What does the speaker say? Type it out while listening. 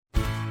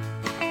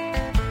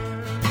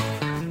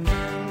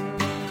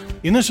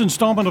In this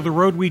installment of The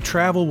Road We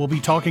Travel, we'll be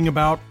talking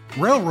about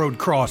railroad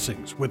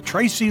crossings with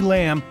Tracey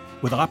Lamb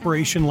with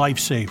Operation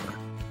Lifesaver.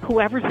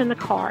 Whoever's in the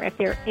car, if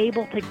they're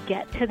able to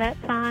get to that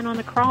sign on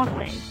the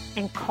crossing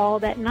and call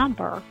that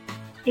number,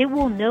 it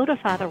will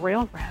notify the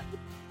railroad.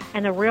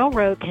 And the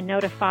railroad can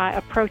notify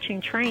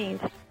approaching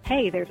trains,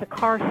 hey, there's a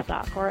car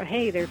stuck, or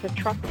hey, there's a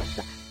truck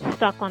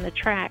stuck on the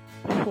track,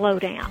 slow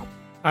down.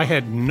 I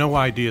had no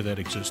idea that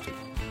existed.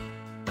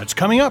 That's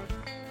coming up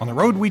on The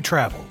Road We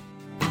Travel.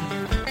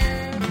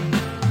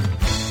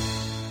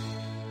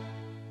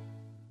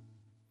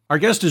 Our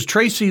guest is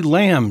Tracey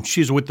Lamb.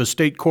 She's with the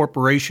State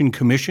Corporation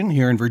Commission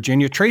here in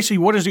Virginia. Tracey,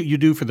 what is it you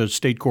do for the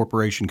State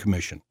Corporation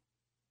Commission?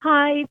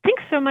 Hi,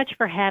 thanks so much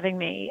for having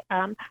me.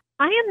 I am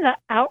the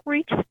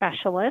outreach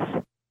specialist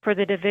for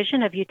the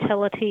Division of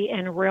Utility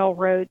and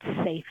Railroad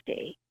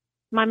Safety.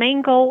 My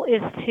main goal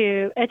is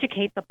to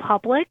educate the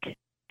public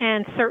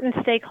and certain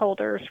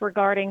stakeholders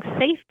regarding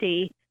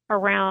safety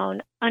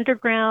around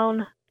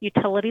underground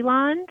utility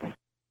lines,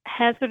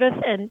 hazardous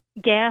and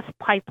gas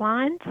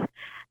pipelines.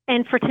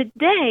 And for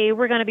today,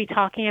 we're going to be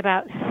talking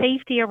about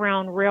safety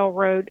around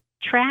railroad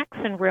tracks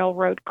and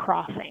railroad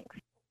crossings.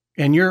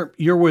 And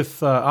you're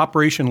with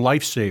Operation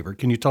Lifesaver.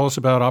 Can you tell us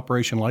about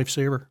Operation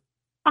Lifesaver?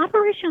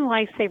 Operation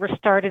Lifesaver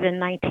started in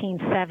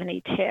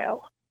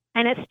 1972,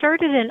 and it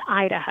started in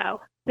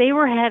Idaho. They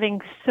were having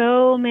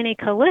so many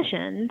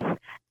collisions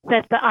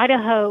that the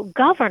Idaho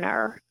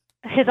governor,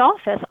 his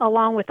office,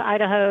 along with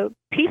Idaho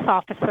peace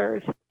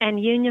officers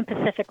and Union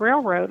Pacific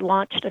Railroad,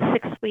 launched a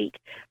 6-week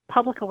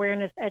public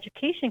awareness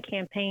education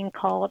campaign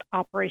called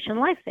Operation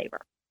Lifesaver.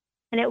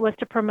 And it was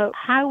to promote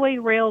highway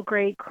rail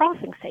grade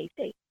crossing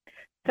safety.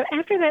 So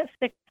after that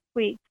 6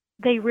 weeks,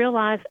 they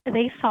realized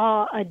they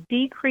saw a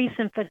decrease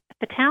in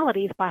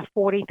fatalities by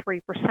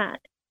 43%.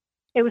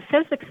 It was so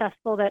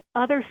successful that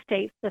other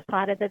states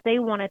decided that they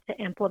wanted to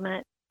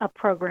implement a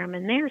program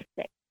in their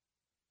state.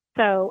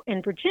 So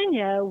in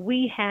Virginia,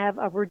 we have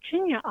a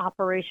Virginia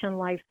Operation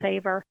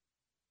Lifesaver,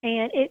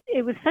 and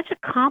it was such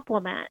a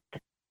compliment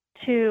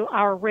to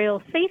our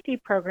rail safety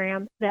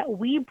program that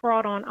we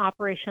brought on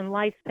Operation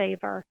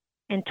Lifesaver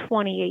in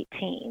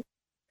 2018.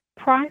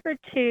 Prior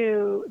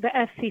to the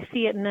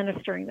FCC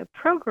administering the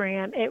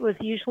program, it was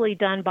usually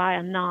done by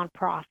a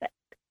nonprofit.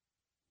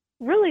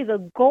 Really,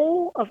 the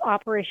goal of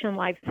Operation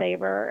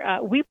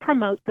Lifesaver, we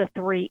promote the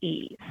 3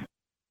 E's: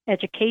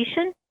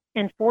 education,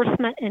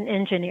 enforcement, and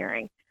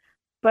engineering.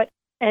 But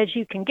as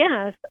you can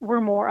guess, we're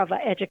more of an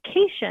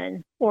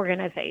education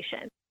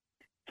organization.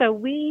 So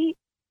we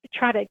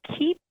try to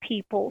keep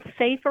people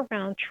safe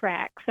around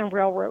tracks and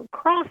railroad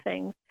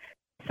crossings.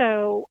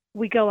 So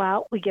we go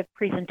out, we give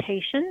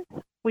presentations,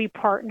 we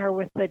partner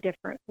with the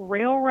different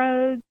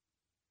railroads,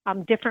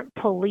 different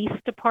police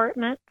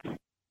departments.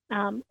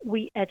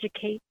 We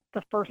educate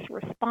the first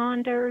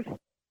responders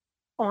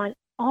on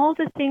all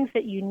the things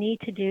that you need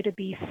to do to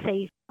be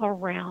safe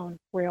around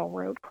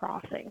railroad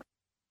crossings.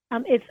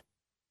 It's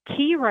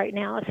key right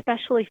now,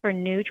 especially for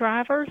new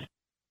drivers,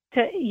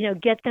 to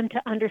get them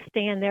to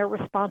understand their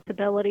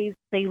responsibilities.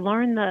 They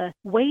learn the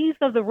ways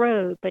of the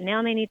road, but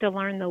now they need to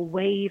learn the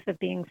ways of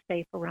being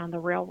safe around the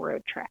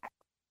railroad track.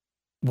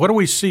 What do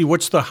we see?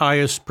 What's the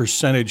highest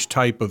percentage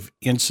type of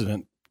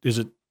incident? Is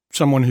it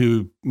someone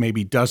who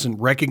maybe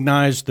doesn't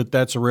recognize that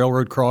that's a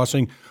railroad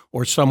crossing,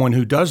 or someone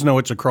who does know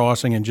it's a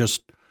crossing and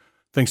just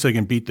thinks they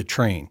can beat the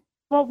train?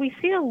 Well, we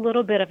see a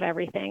little bit of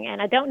everything,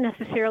 and I don't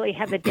necessarily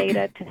have the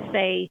data to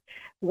say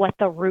what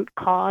the root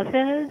cause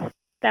is.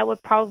 That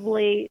would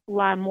probably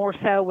lie more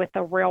so with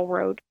the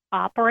railroad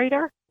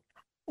operator.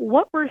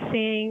 What we're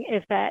seeing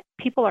is that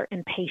people are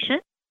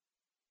impatient.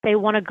 They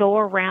want to go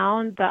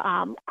around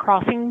the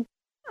crossing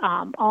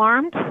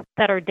arms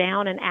that are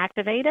down and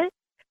activated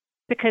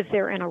because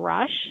they're in a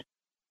rush.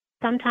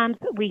 Sometimes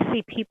we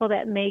see people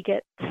that may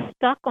get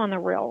stuck on the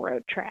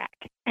railroad track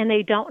and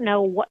they don't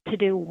know what to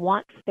do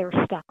once they're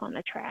stuck on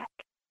the track.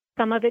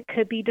 Some of it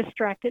could be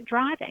distracted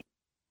driving.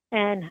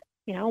 And,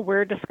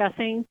 we're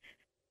discussing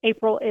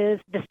April is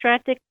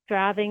Distracted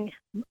Driving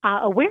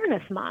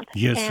Awareness Month.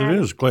 Yes, it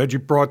is. Glad you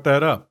brought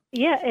that up.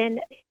 Yeah,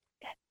 and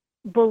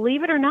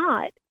believe it or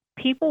not,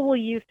 people will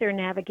use their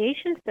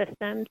navigation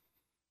systems,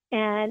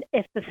 and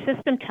if the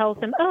system tells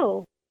them,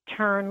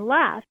 turn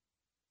left,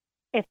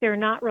 if they're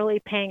not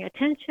really paying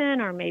attention,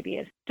 or maybe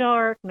it's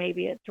dark,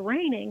 maybe it's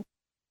raining,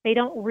 they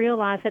don't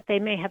realize that they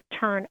may have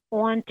turned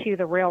onto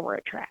the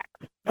railroad tracks.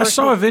 I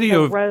saw a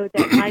video of a road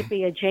that might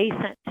be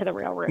adjacent to the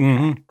railroad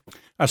tracks.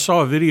 I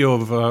saw a video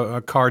of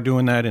a car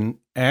doing that in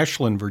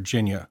Ashland,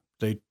 Virginia.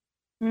 They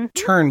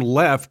turned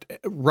left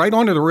right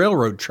onto the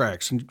railroad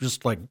tracks, and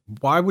just like,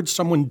 why would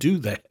someone do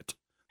that?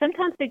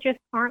 Sometimes they just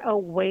aren't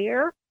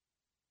aware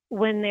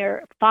when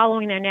they're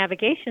following their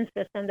navigation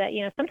system that,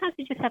 sometimes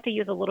you just have to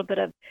use a little bit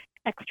of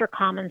extra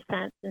common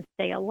sense and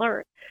stay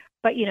alert.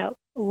 But,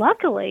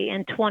 luckily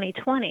in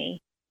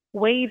 2020,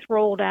 Waze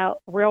rolled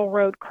out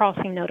railroad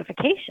crossing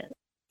notifications.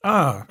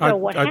 So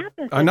what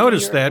happens? I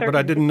noticed that, but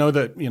I didn't know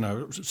that,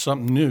 it was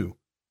something new.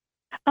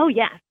 Oh,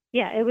 yes.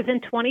 Yeah, it was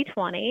in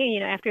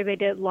 2020, after they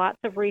did lots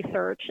of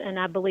research, and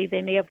I believe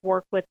they may have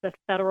worked with the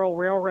Federal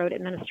Railroad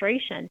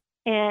Administration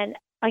and,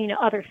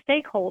 other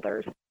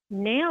stakeholders.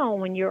 Now,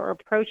 when you're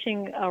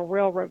approaching a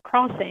railroad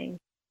crossing,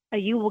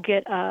 you will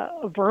get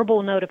a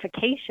verbal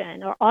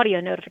notification or audio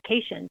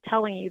notification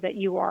telling you that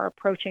you are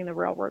approaching the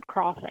railroad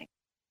crossing.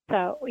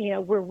 So,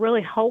 we're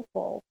really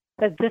hopeful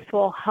that this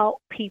will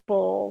help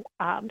people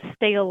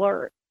stay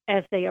alert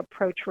as they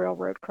approach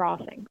railroad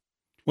crossings.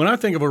 When I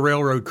think of a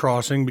railroad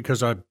crossing,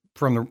 because I'm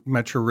from the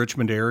Metro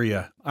Richmond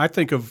area, I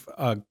think of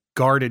a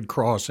guarded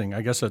crossing.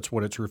 I guess that's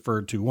what it's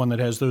referred to, one that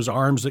has those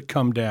arms that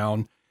come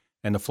down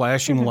and the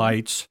flashing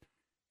lights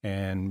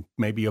and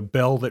maybe a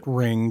bell that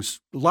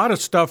rings, a lot of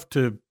stuff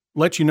to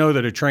let you know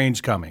that a train's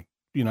coming.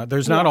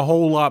 There's not a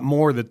whole lot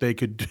more that they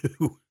could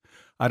do,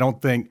 I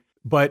don't think.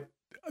 But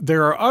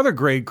there are other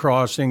grade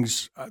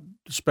crossings,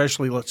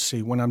 especially, let's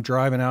see, when I'm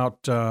driving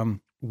out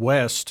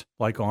west,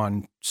 like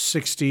on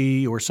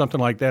 60 or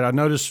something like that, I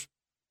notice,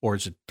 or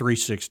is it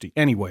 360?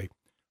 Anyway,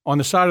 on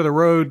the side of the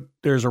road,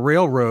 there's a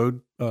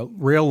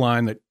rail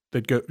line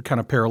that kind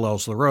of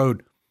parallels the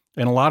road.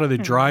 And a lot of the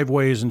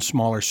driveways and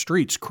smaller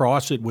streets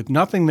cross it with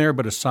nothing there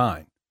but a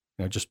sign,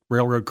 just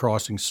railroad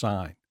crossing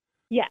sign.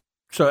 Yeah.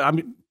 So,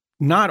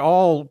 not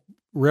all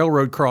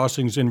railroad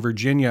crossings in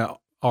Virginia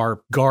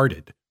are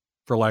guarded,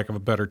 for lack of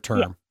a better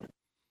term.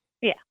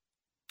 Yeah.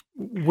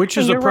 Which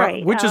is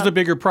which is the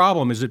bigger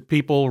problem? Is it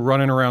people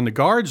running around the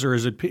guards, or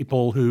is it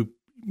people who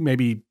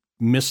maybe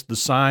missed the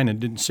sign and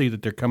didn't see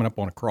that they're coming up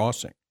on a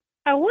crossing?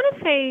 I want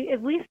to say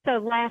at least the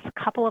last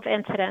couple of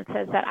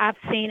incidences that I've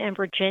seen in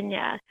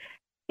Virginia,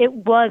 it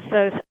was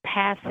those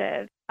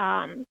passive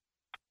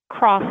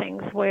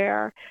crossings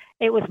where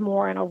it was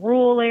more in a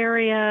rural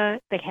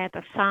area. They had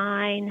the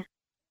sign,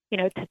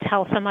 to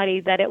tell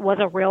somebody that it was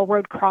a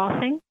railroad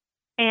crossing.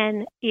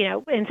 And,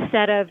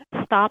 instead of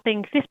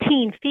stopping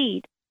 15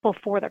 feet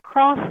before the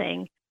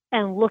crossing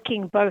and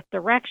looking both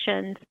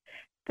directions,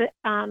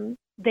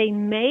 they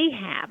may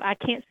have, I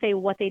can't say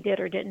what they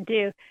did or didn't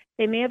do,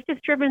 they may have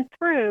just driven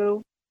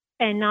through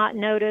and not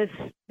noticed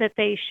that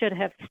they should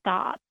have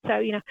stopped.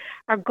 So,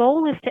 our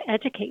goal is to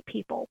educate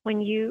people.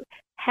 When you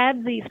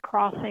have these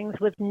crossings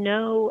with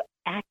no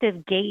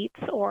active gates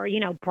or,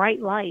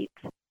 bright lights,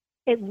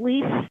 at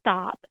least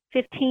stop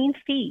 15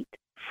 feet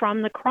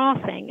from the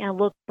crossing and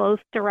look both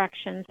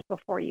directions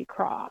before you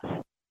cross.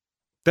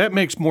 That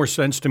makes more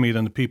sense to me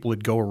than the people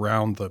that go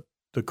around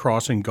the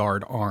crossing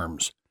guard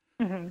arms.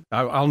 Mm-hmm.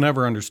 I'll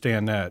never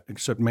understand that,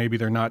 except maybe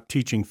they're not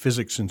teaching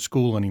physics in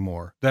school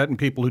anymore. That and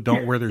people who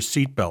don't wear their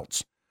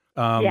seatbelts.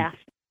 Yeah.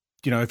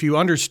 If you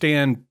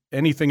understand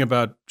anything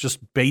about just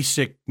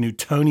basic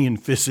Newtonian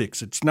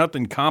physics, it's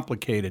nothing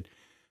complicated.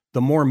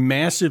 The more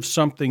massive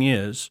something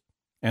is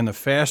and the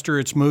faster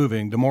it's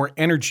moving, the more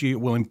energy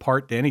it will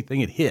impart to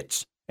anything it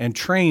hits. And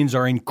trains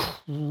are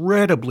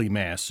incredibly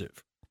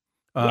massive.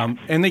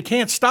 And they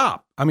can't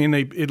stop.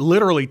 It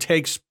literally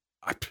takes,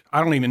 I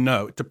don't even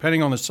know,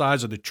 depending on the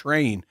size of the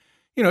train,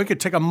 it could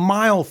take a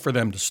mile for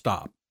them to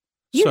stop.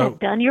 You have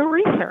done your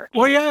research.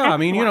 Well, yeah.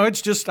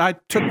 It's just, I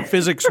took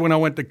physics when I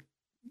went to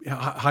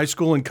high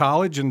school and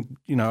college, and,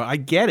 I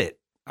get it.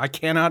 I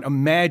cannot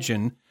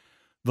imagine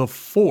the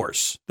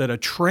force that a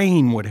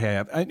train would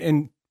have.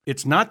 And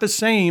it's not the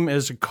same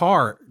as a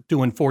car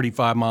doing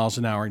 45 miles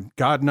an hour. And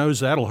God knows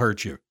that'll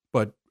hurt you.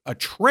 But a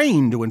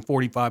train doing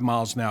 45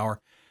 miles an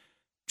hour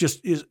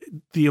just is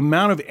the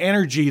amount of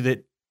energy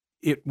that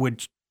it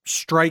would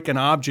strike an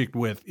object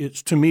with.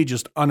 It's, to me,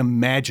 just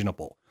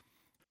unimaginable.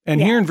 And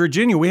here in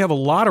Virginia, we have a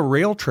lot of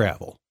rail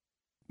travel,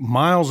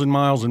 miles and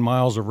miles and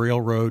miles of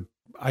railroad.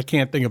 I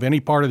can't think of any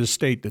part of the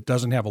state that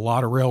doesn't have a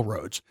lot of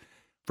railroads.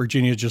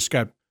 Virginia's just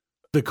got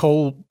the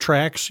coal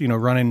tracks,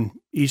 running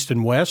east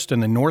and west,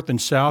 and then north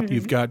and south,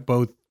 you've got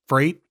both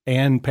freight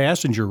and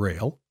passenger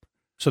rail.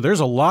 So there's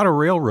a lot of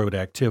railroad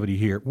activity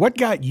here. What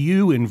got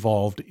you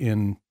involved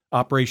in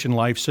Operation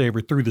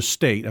Lifesaver through the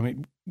state?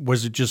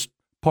 Was it just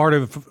part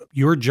of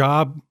your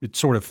job it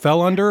sort of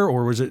fell under,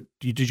 or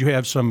did you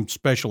have some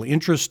special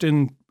interest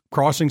in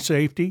crossing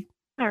safety?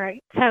 All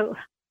right. So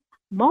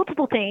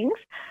multiple things.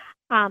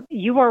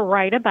 You are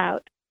right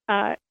about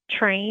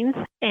trains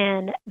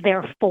and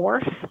their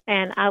force.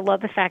 And I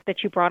love the fact that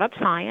you brought up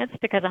science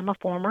because I'm a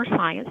former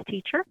science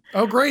teacher.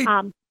 Oh, great.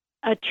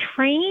 A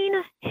train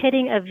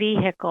hitting a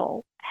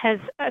vehicle has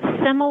a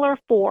similar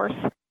force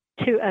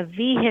to a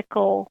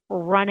vehicle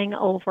running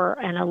over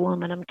an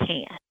aluminum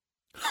can.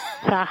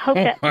 So I hope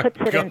that puts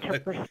it into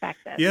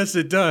perspective. Yes,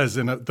 it does.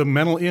 And the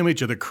mental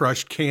image of the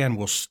crushed can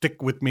will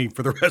stick with me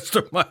for the rest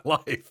of my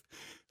life.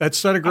 That's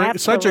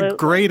such a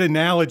great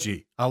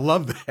analogy. I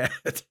love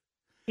that.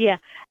 Yeah.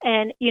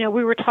 And,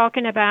 we were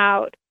talking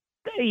about,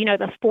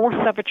 the force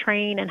of a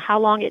train and how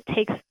long it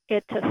takes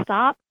it to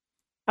stop.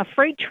 A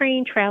freight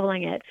train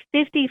traveling at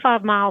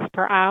 55 miles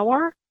per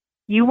hour,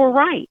 you were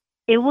right.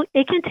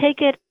 It can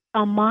take it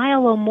a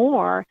mile or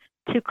more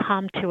to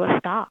come to a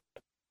stop.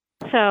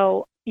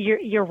 So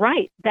you're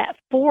right. That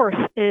force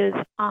is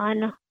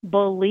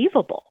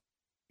unbelievable.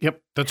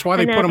 Yep. That's why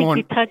they put them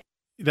on.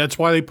 That's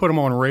why they put them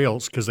on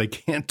rails, because they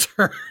can't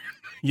turn.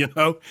 You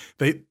know,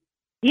 they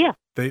Yeah.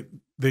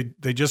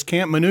 they just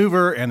can't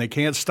maneuver and they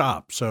can't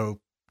stop. So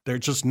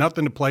there's just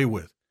nothing to play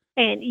with.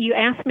 And you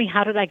asked me,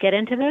 how did I get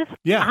into this?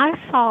 Yeah.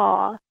 I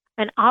saw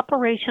an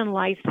Operation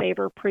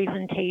Lifesaver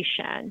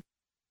presentation,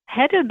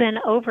 had to have been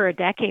over a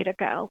decade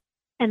ago.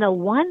 And the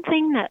one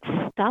thing that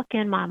stuck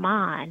in my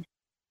mind,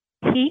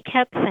 he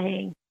kept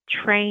saying,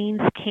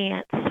 trains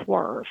can't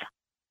swerve.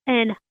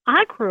 And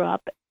I grew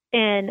up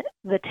in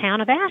the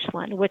town of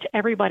Ashland, which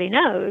everybody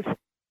knows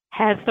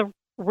has the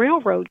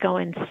railroad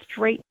going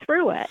straight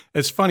through it.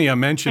 It's funny, I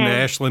mentioned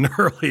Ashland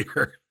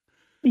earlier.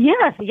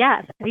 Yes,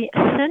 the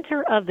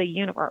center of the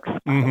universe,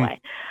 by the way.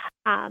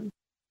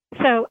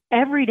 So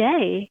every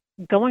day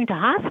going to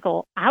high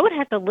school, I would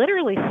have to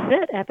literally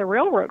sit at the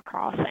railroad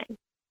crossing.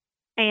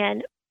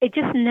 And it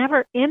just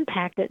never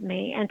impacted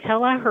me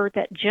until I heard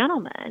that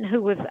gentleman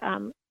who was,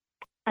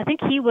 I think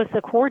he was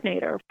the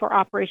coordinator for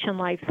Operation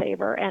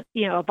Lifesaver and,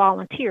 a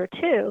volunteer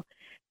too.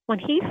 When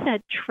he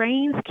said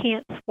trains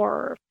can't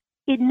swerve,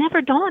 it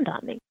never dawned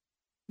on me.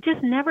 It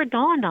just never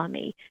dawned on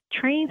me.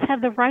 Trains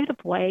have the right of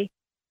way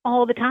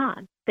all the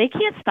time. They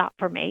can't stop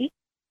for me.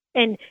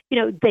 And,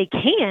 they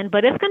can,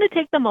 but it's going to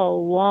take them a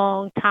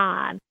long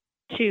time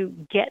to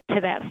get to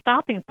that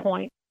stopping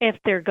point if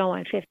they're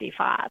going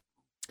 55.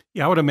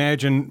 Yeah, I would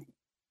imagine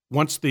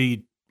once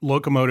the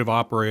locomotive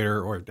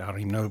operator, or I don't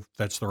even know if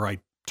that's the right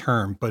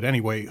term, but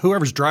anyway,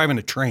 whoever's driving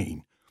a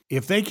train,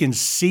 if they can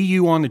see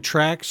you on the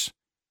tracks,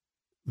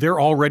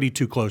 they're already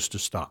too close to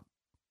stop.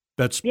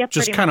 That's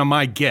just kind of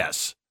my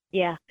guess.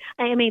 Yeah.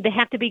 I mean, they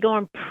have to be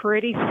going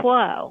pretty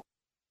slow,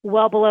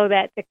 well below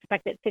that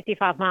expected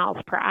 55 miles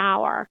per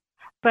hour.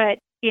 But,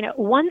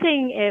 one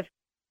thing, if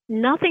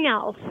nothing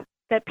else,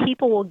 that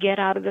people will get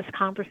out of this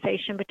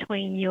conversation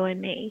between you and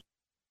me,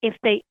 if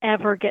they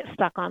ever get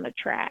stuck on the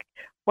track,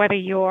 whether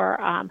you're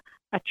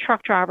a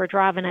truck driver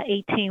driving an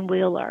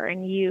 18-wheeler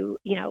and you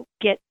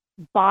get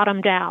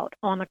bottomed out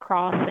on the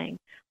crossing,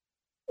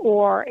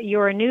 or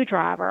you're a new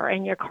driver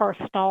and your car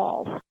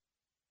stalls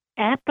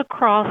at the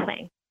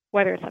crossing,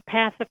 whether it's a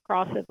passive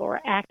crossing or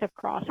an active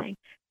crossing,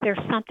 there's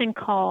something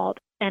called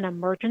an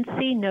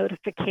emergency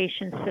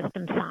notification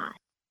system sign.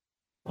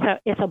 So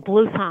it's a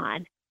blue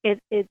sign.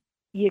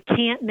 You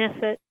can't miss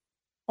it.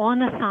 On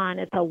the sign,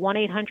 it's a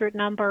 1-800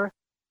 number,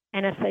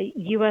 and it's a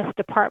U.S.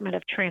 Department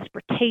of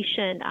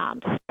Transportation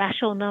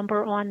special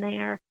number on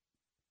there.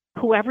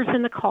 Whoever's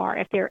in the car,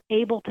 if they're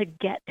able to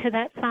get to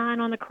that sign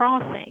on the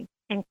crossing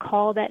and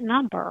call that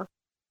number,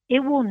 it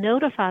will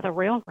notify the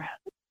railroad.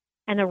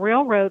 And the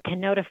railroad can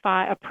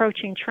notify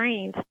approaching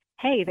trains,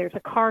 hey, there's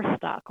a car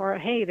stuck, or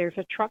hey, there's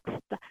a truck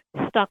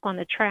stuck on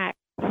the track,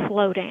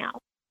 slow down.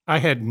 I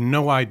had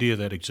no idea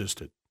that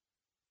existed.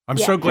 I'm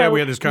so glad we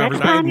had this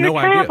conversation. I had no idea.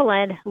 Next time you're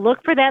traveling,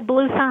 look for that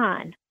blue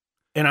sign.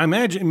 And I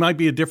imagine it might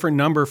be a different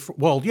number.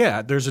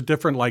 There's a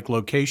different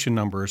location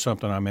number or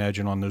something, I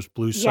imagine, on those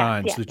blue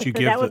signs that you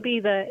give. That would be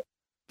the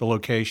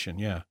location,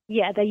 yeah.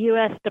 Yeah, the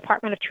U.S.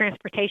 Department of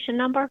Transportation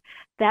number.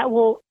 That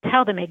will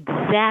tell them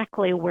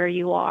exactly where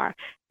you are.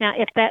 Now,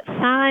 if that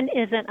sign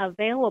isn't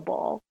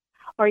available,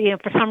 or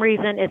for some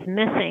reason it's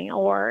missing,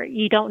 or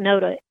you don't know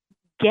to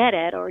get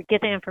it or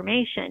get the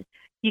information,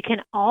 you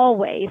can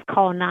always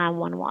call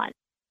 911.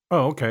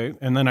 Oh, okay.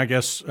 And then I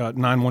guess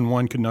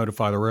 911 can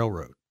notify the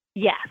railroad.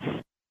 Yes.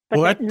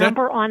 But that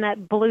number on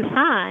that blue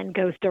sign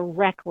goes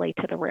directly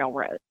to the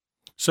railroad.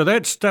 So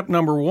that's step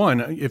number one.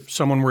 If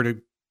someone were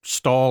to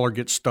stall or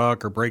get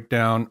stuck or break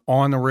down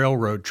on the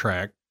railroad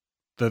track,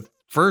 the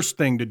first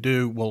thing to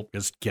do,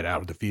 is get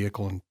out of the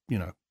vehicle and,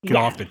 get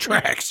off the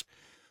tracks.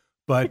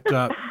 But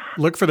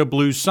look for the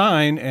blue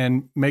sign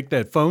and make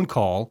that phone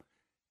call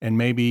and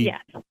maybe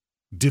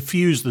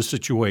diffuse the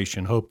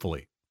situation,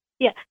 hopefully.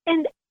 Yeah.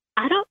 And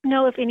I don't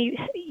know if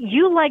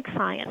you like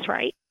science,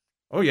 right?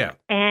 Oh, yeah.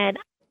 And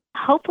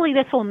hopefully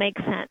this will make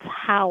sense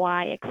how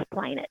I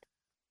explain it.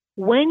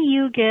 When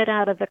you get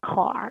out of the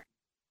car,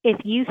 if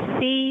you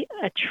see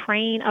a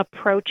train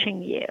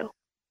approaching you,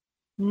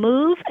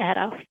 move at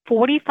a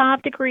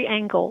 45-degree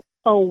angle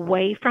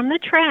away from the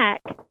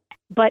track,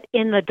 but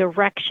in the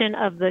direction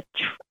of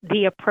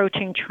the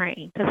approaching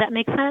train. Does that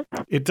make sense?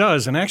 It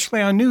does. And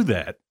actually, I knew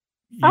that.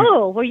 It's I'm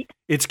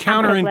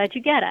so glad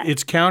you get it.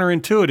 It's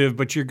counterintuitive,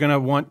 but you're going to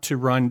want to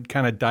run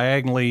kind of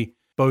diagonally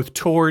both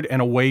toward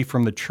and away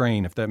from the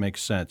train, if that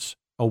makes sense.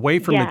 Away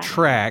from the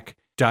track,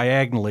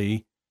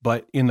 diagonally,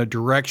 but in the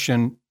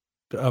direction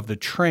of the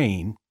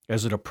train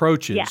as it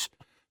approaches,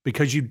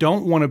 because you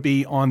don't want to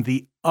be on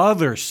the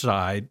other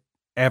side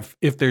if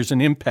there's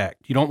an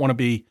impact. You don't want to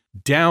be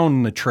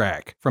down the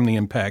track from the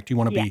impact. You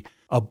want to be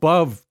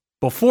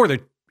before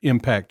the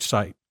impact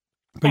site.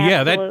 But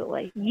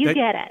absolutely. You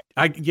get it.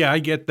 I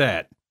get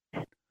that.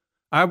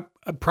 I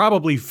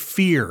probably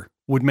fear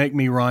would make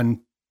me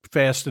run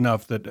fast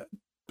enough that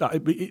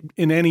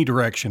in any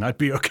direction I'd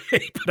be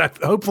okay. But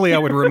hopefully I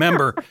would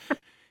remember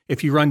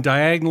if you run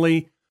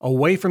diagonally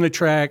away from the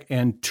track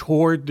and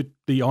toward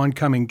the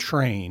oncoming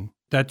train,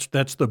 that's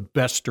the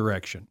best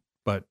direction.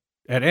 But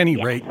at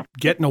any rate,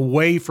 getting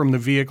away from the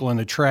vehicle and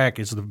the track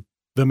is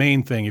the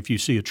main thing if you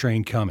see a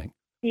train coming.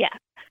 Yeah.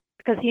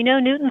 Because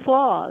Newton's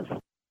laws,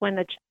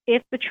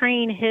 if the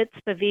train hits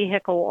the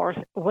vehicle or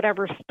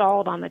whatever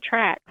stalled on the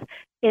tracks,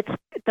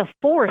 the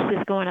force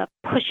is going to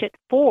push it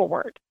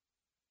forward.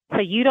 So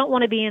you don't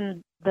want to be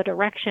in the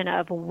direction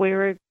of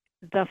where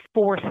the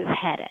force is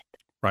headed.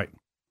 Right.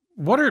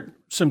 What are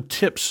some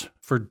tips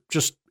for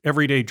just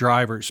everyday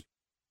drivers?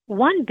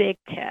 One big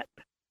tip,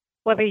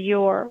 whether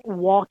you're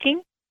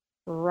walking,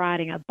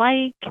 riding a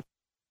bike,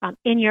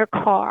 in your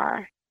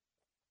car,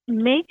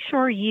 make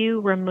sure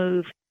you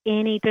remove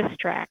any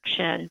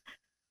distraction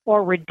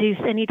or reduce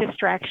any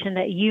distraction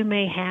that you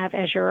may have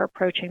as you're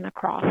approaching the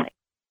crossing.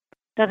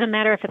 Doesn't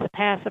matter if it's a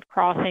passive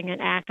crossing,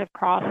 an active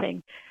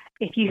crossing.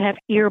 If you have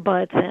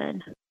earbuds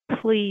in,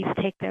 please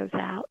take those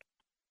out.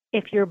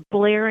 If you're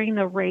blaring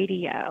the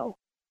radio,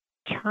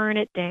 turn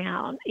it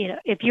down.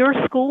 If you're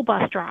a school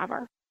bus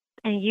driver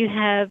and you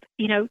have,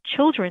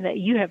 children that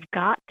you have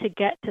got to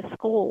get to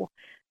school,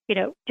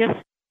 just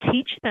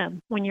teach them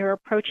when you're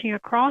approaching a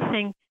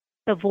crossing,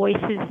 the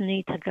voices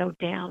need to go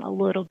down a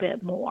little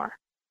bit more.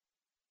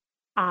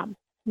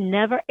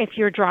 If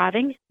you're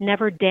driving,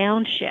 never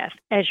downshift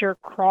as you're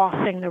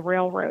crossing the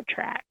railroad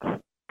tracks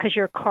because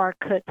your car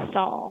could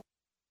stall.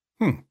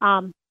 In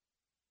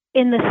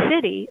the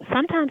city,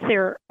 sometimes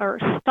there are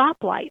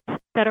stoplights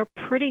that are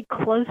pretty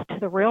close to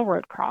the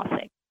railroad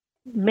crossing.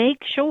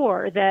 Make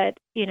sure that,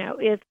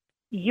 if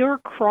you're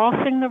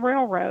crossing the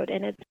railroad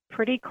and it's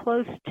pretty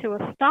close to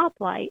a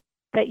stoplight,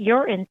 that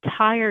your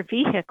entire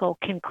vehicle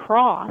can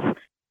cross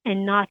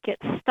and not get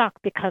stuck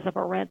because of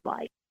a red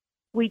light.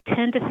 We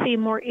tend to see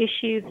more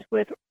issues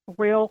with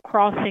rail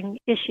crossing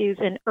issues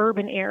in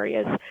urban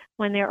areas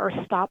when there are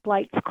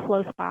stoplights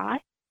close by.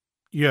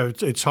 Yeah,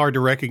 it's hard to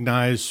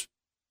recognize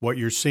what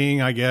you're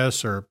seeing, I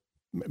guess, or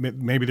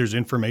maybe there's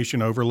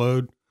information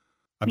overload.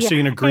 I'm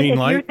seeing a green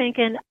light. You're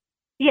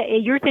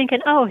thinking,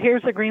 oh,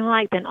 here's a green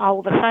light, then all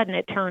of a sudden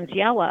it turns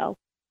yellow,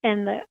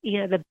 and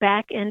the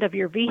back end of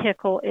your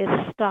vehicle is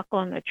stuck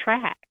on the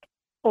track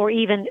or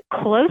even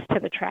close to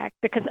the track.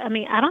 Because,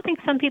 I don't think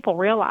some people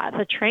realize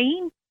a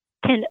train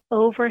can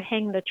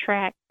overhang the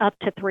track up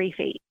to 3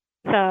 feet.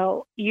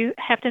 So you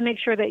have to make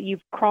sure that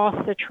you've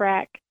crossed the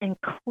track and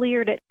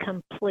cleared it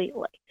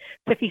completely.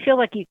 So if you feel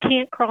like you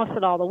can't cross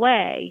it all the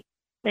way,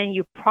 then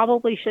you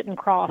probably shouldn't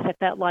cross if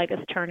that light is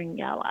turning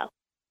yellow.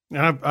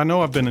 And I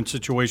know I've been in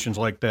situations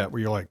like that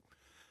where you're like,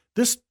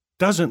 this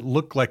doesn't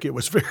look like it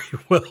was very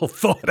well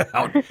thought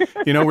out.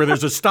 Where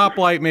there's a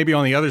stoplight maybe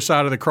on the other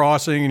side of the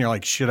crossing and you're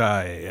like, should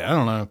I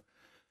don't know,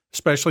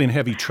 especially in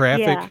heavy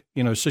traffic,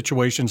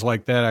 situations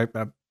like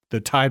that. The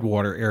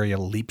Tidewater area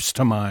leaps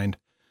to mind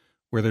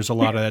where there's a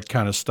lot of that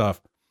kind of stuff.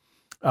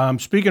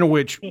 Speaking of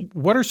which,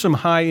 what are some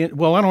I don't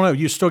know,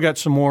 you still got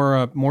some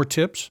more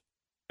tips?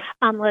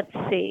 Let's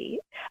see.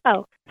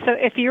 Oh, so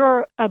if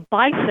you're a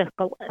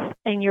bicyclist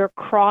and you're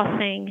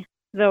crossing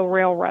the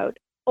railroad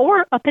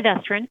or a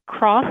pedestrian,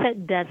 cross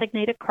at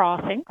designated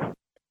crossings.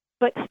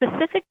 But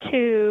specific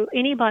to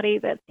anybody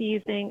that's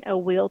using a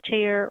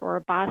wheelchair or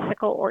a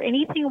bicycle or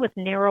anything with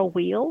narrow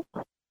wheels,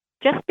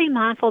 just be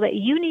mindful that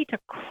you need to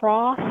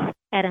cross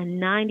at a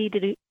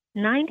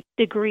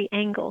 90-degree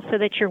angle so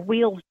that your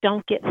wheels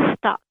don't get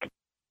stuck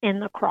in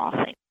the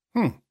crossing.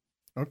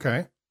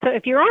 Okay. So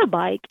if you're on a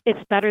bike,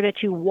 it's better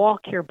that you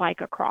walk your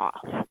bike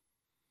across.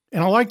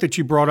 And I like that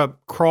you brought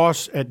up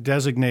cross at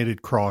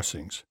designated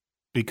crossings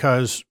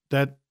because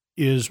that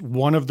is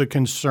one of the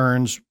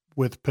concerns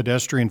with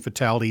pedestrian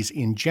fatalities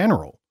in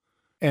general.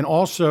 And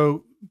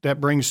also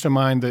that brings to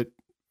mind that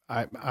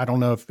I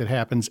don't know if it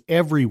happens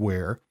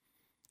everywhere,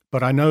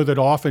 but I know that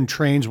often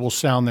trains will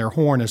sound their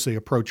horn as they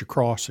approach a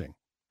crossing.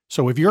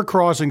 So if you're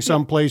crossing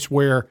someplace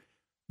where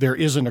there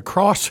isn't a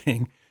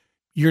crossing,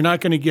 you're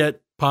not going to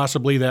get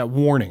possibly that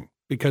warning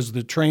because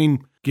the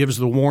train gives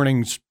the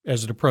warnings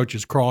as it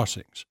approaches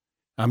crossings.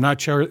 I'm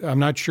not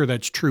sure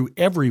that's true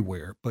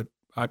everywhere, but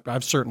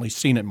I've certainly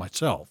seen it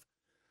myself.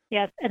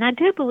 Yes, and I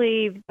do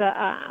believe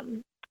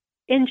the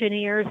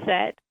engineers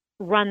that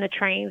run the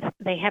trains,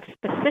 they have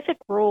specific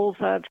rules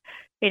of,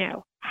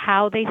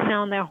 how they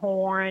sound their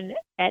horn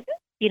at,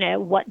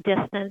 what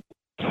distance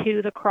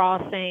to the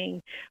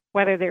crossing,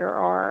 whether there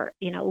are,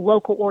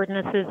 local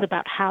ordinances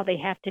about how they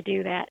have to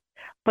do that.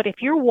 But if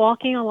you're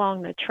walking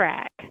along the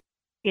track,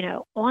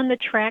 on the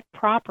track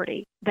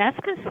property, that's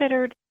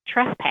considered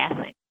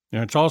trespassing.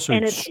 And it's also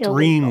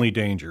extremely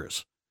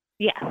dangerous.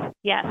 Yes.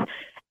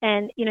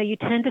 And, you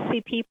tend to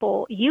see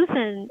people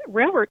using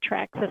railroad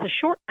tracks as a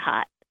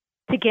shortcut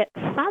to get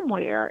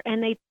somewhere.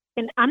 And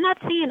I'm not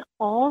saying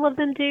all of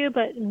them do,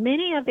 but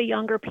many of the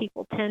younger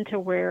people tend to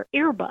wear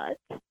earbuds.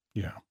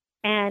 Yeah.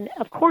 And,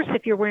 of course,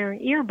 if you're wearing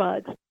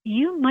earbuds,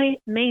 you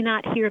may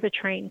not hear the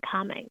train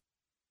coming.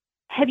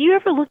 Have you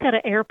ever looked at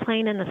an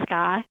airplane in the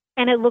sky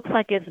and it looks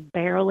like it's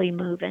barely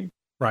moving?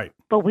 Right.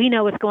 But we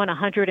know it's going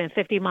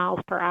 150 miles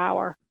per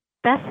hour.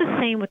 That's the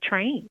same with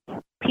trains.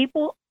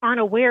 People aren't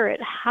aware of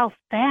how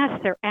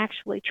fast they're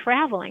actually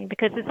traveling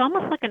because it's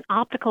almost like an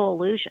optical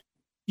illusion.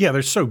 Yeah,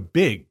 they're so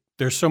big.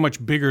 They're so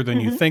much bigger than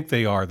you think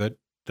they are that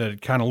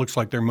it kind of looks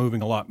like they're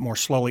moving a lot more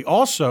slowly.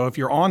 Also, if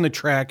you're on the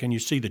track and you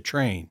see the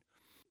train,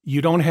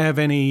 you don't have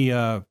any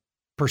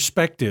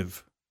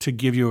perspective to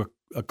give you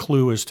a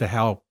clue as to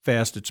how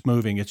fast it's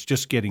moving. It's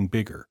just getting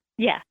bigger.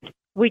 Yes.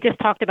 We just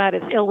talked about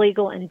it's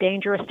illegal and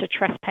dangerous to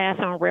trespass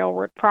on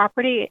railroad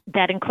property.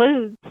 That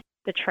includes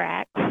the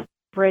tracks,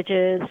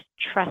 bridges,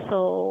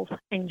 trestles,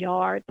 and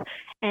yards.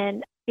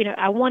 And,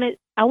 I want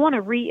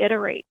to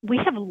reiterate, we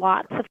have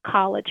lots of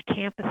college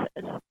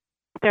campuses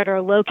that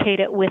are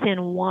located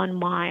within 1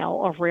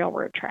 mile of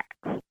railroad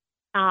tracks.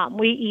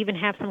 We even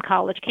have some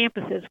college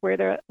campuses where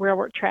the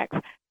railroad tracks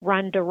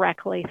run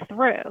directly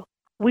through.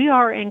 We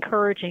are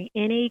encouraging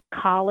any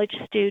college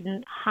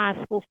student,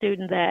 high school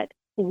student that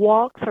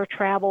walks or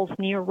travels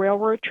near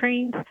railroad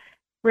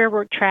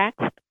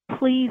tracks,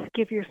 please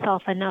give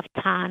yourself enough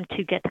time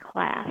to get to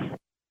class.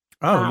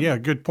 Oh, yeah,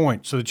 good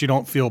point. So that you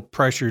don't feel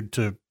pressured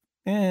to,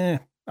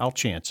 I'll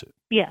chance it.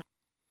 Yeah,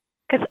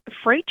 because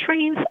freight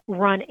trains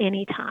run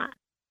anytime.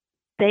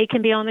 They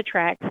can be on the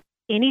tracks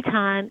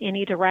anytime,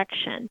 any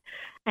direction.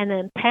 And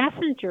then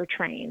passenger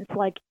trains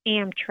like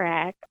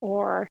Amtrak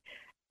or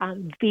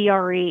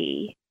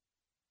VRE,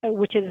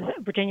 which is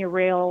Virginia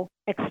Rail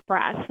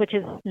Express, which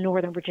is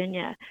Northern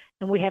Virginia,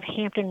 and we have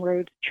Hampton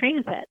Roads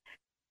Transit.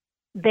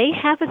 They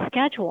have a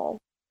schedule,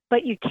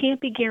 but you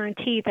can't be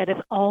guaranteed that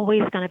it's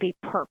always going to be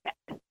perfect.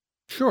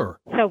 Sure.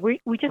 So we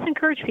just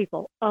encourage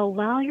people,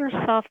 allow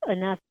yourself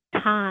enough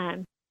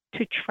time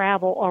to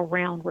travel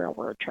around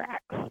railroad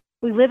tracks.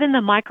 We live in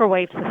the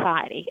microwave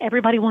society.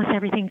 Everybody wants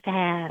everything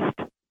fast.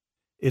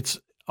 It's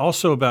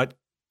also about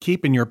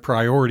keeping your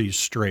priorities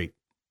straight.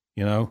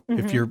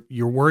 If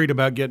you're worried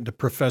about getting to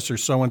Professor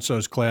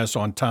so-and-so's class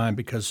on time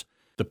because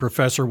the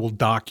professor will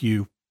dock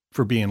you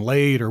for being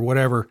late or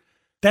whatever,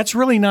 that's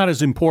really not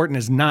as important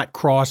as not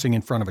crossing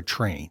in front of a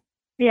train.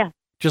 Yeah.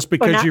 Just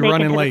because you're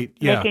running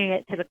late. Making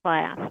it to the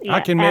class. Yeah,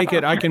 I can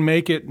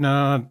make it.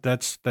 No,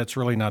 that's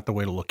really not the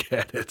way to look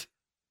at it.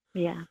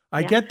 Yeah.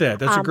 I get that.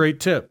 That's a great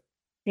tip.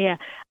 Yeah.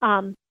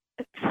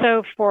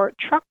 So for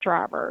truck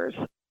drivers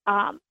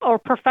or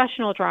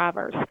professional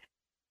drivers,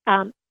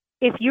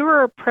 if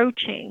you're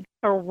approaching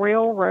a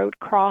railroad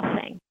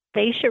crossing,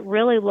 they should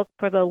really look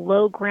for the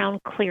low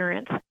ground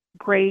clearance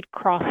grade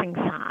crossing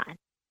sign.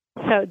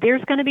 So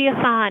there's going to be a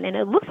sign, and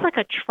it looks like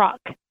a truck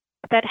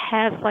that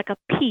has like a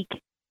peak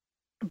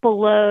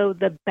below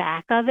the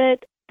back of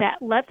it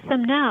that lets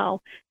them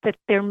know that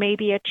there may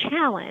be a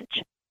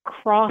challenge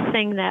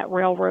crossing that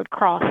railroad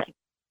crossing.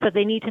 So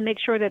they need to make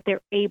sure that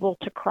they're able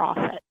to cross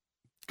it.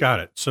 Got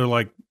it. So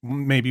like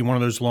maybe one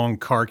of those long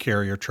car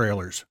carrier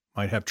trailers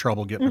might have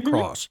trouble getting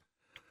across.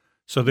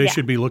 So they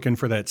should be looking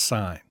for that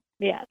sign.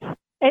 Yes.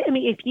 I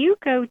mean, if you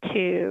go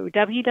to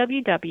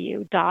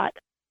www.oli.org,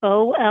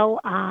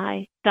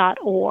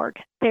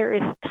 there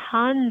is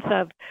tons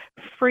of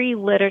free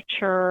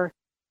literature,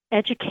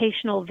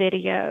 educational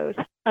videos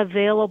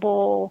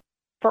available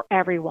for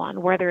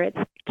everyone, whether it's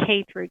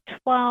K through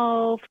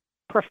 12,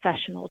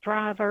 professional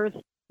drivers,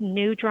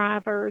 new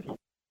drivers,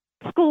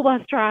 school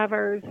bus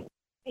drivers,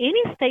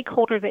 any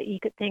stakeholder that you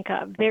could think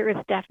of. There is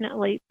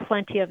definitely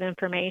plenty of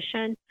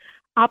information.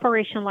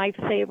 Operation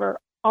Lifesaver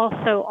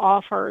also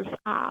offers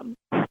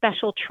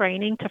special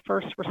training to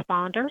first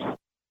responders.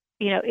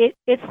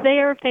 It's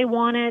there if they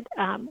want it.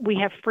 We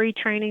have free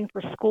training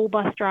for school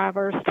bus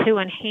drivers to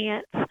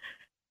enhance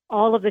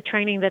all of the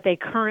training that they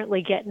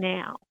currently get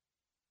now.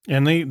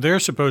 And they're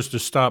supposed to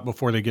stop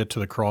before they get to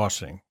the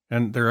crossing.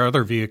 And there are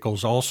other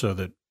vehicles also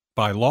that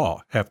by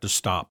law have to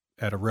stop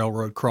at a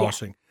railroad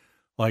crossing,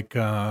 like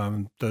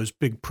those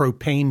big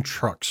propane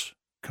trucks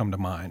come to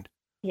mind.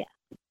 Yeah.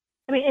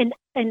 I mean,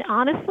 and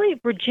honestly,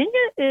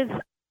 Virginia is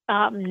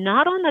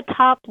not on the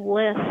top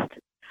list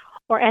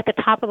or at the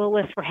top of the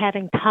list for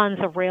having tons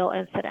of rail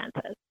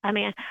incidences. I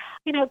mean,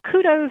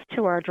 kudos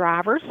to our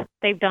drivers.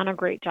 They've done a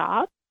great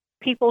job.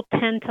 People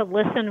tend to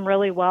listen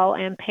really well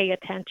and pay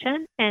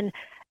attention. And,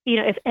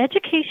 if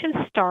education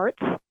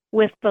starts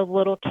with the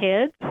little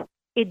kids,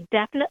 it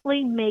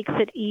definitely makes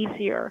it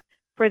easier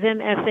for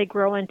them as they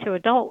grow into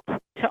adults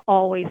to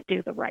always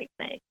do the right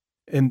thing.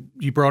 And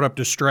you brought up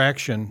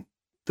distraction.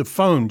 The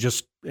phone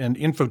and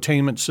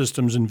infotainment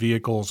systems in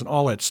vehicles and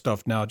all that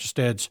stuff now just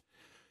adds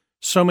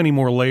so many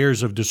more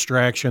layers of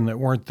distraction that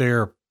weren't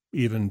there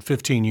even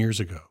 15 years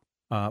ago.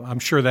 I'm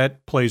sure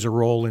that plays a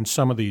role in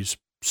some of these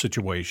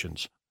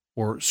situations,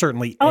 or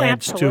certainly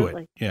adds absolutely. To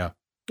it. Yeah.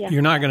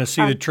 You're not going to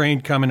see the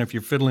train coming if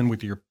you're fiddling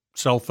with your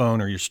cell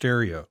phone or your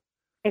stereo.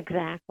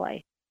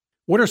 Exactly.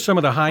 What are some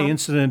of the high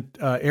incident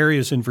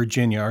areas in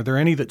Virginia? Are there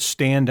any that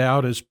stand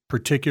out as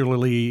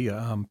particularly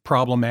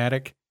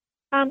problematic?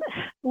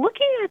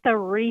 Looking at the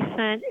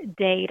recent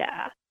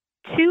data,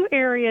 two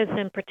areas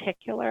in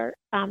particular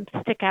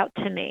stick out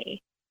to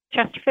me: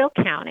 Chesterfield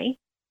County.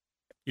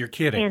 You're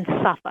kidding. And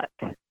Suffolk.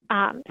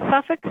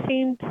 Suffolk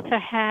seems to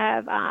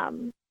have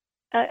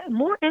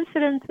more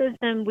incidences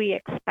than we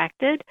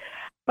expected,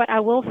 but I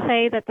will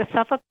say that the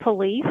Suffolk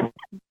Police,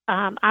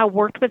 I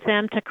worked with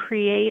them to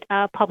create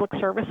a public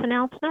service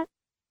announcement.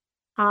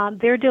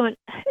 They're doing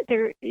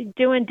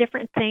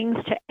different things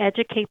to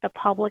educate the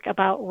public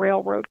about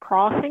railroad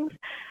crossings,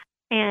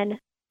 and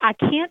I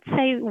can't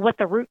say what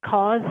the root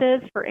cause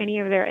is for any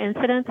of their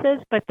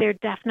incidences, but they're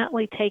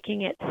definitely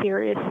taking it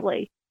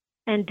seriously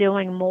and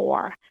doing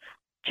more.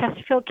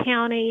 Chesterfield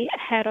County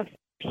had a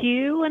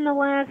few in the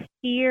last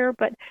year,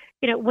 but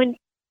when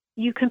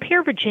you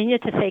compare Virginia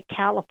to, say,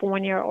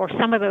 California or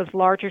some of those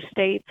larger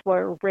states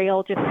where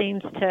rail just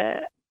seems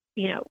to,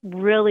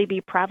 really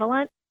be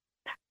prevalent,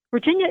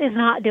 Virginia is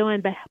not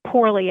doing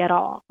poorly at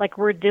all. Like,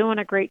 we're doing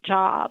a great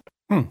job,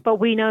 but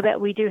we know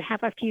that we do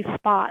have a few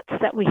spots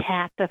that we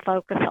have to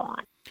focus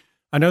on.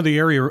 I know the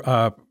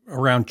area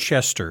around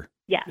Chester.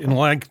 Yeah. In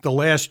like the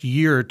last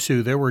year or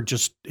two, there were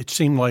it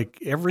seemed like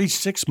every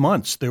 6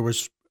 months there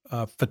was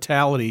a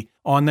fatality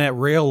on that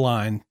rail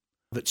line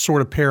that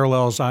sort of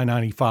parallels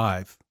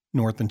I-95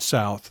 north and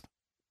south.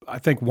 I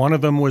think one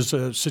of them was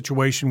a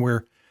situation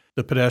where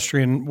the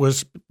pedestrian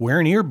was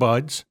wearing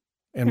earbuds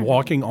and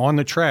walking on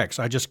the tracks.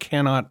 I just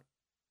cannot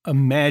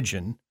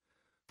imagine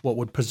what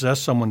would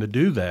possess someone to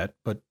do that.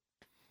 But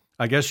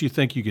I guess you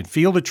think you can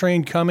feel the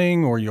train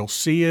coming, or you'll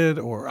see it,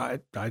 or I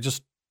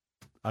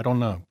don't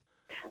know.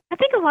 I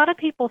think a lot of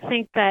people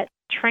think that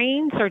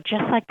trains are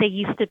just like they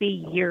used to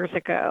be years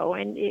ago.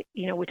 And,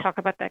 we talk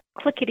about that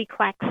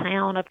clickety-clack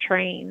sound of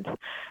trains.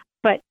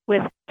 But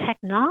with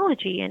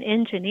technology and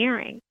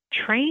engineering,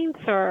 trains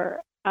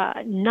are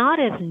not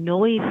as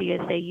noisy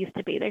as they used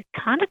to be. They're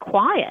kind of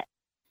quiet.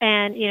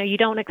 And,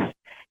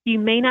 you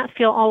may not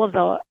feel all of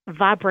the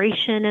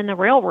vibration in the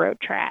railroad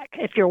track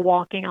if you're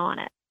walking on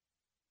it.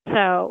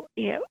 So,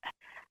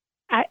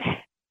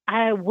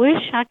 I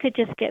wish I could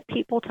just get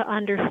people to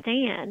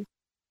understand,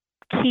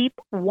 keep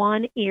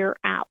one ear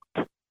out.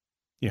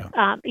 Yeah.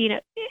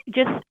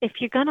 Just if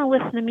you're going to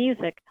listen to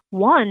music,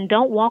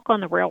 don't walk on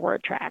the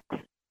railroad tracks.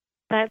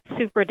 That's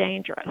super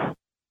dangerous.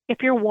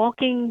 If you're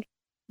walking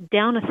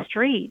down a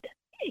street,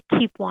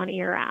 keep one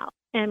ear out.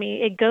 I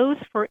mean, it goes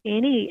for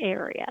any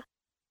area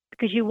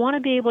because you want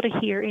to be able to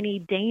hear any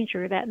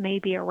danger that may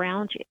be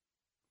around you.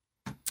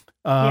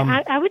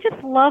 I would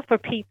just love for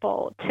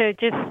people to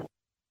just,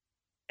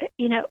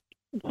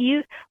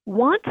 you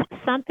once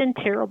something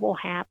terrible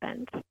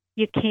happens,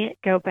 you can't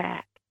go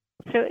back.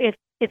 So if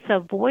it's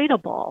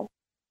avoidable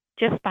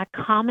just by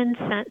common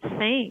sense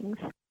things,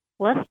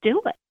 let's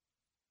do it.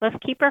 Let's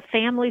keep our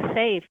families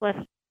safe.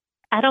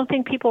 I don't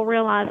think people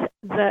realize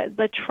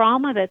the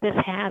trauma that this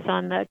has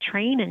on the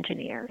train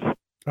engineers.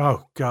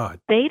 Oh, God.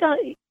 They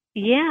don't,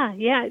 yeah.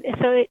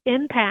 So it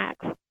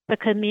impacts the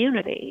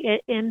community.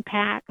 It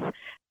impacts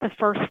the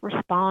first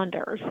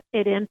responders.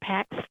 It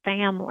impacts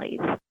families.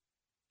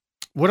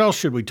 What else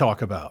should we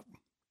talk about?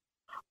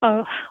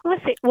 Oh,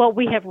 let's see. Well,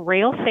 we have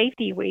Rail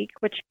Safety Week,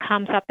 which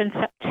comes up in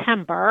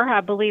September.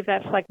 I believe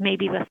that's like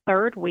maybe the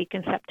third week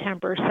in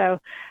September. So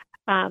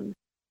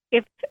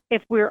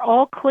if we're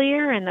all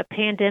clear and the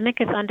pandemic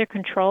is under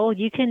control,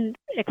 you can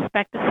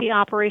expect to see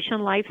Operation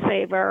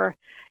Lifesaver,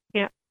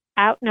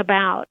 out and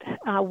about.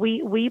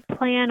 We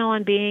plan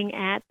on being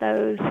at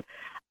those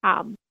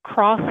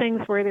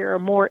crossings where there are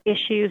more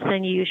issues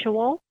than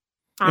usual,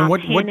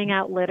 handing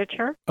out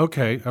literature.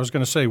 Okay, I was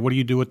going to say, what do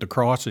you do at the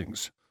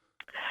crossings?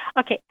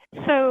 Okay,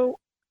 so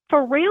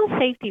for Rail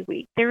Safety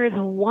Week, there is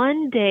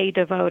one day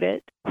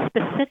devoted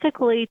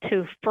specifically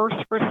to first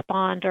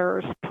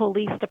responders,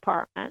 police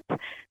departments.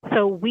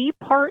 So we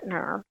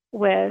partner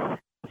with,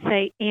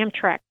 say,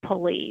 Amtrak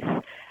Police,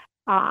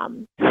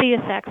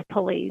 CSX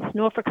Police,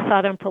 Norfolk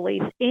Southern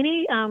Police,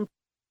 any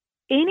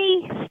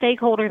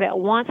stakeholder that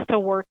wants to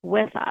work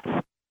with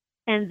us.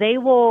 And they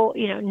will,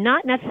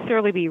 not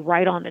necessarily be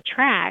right on the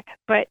track,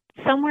 but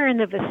somewhere in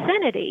the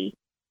vicinity,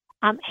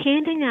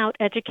 handing out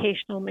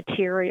educational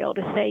material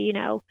to say,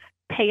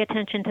 pay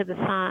attention to the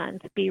signs,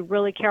 be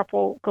really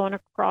careful going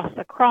across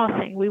the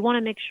crossing. We want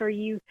to make sure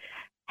you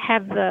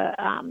have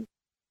the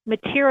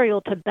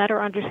material to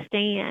better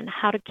understand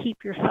how to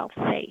keep yourself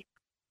safe.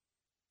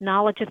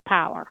 Knowledge is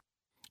power.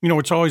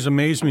 What's always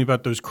amazed me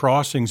about those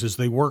crossings is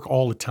they work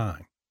all the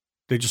time.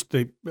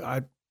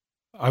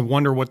 I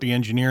wonder what the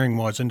engineering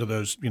was into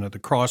those, the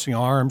crossing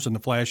arms and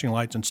the flashing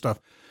lights and stuff.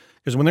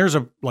 Because when there's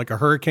a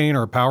hurricane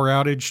or a power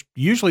outage,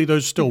 usually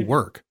those still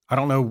work. I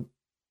don't know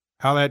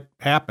how that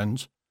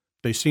happens.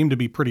 They seem to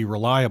be pretty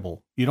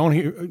reliable. You don't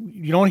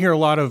hear a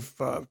lot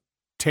of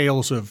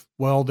tales of,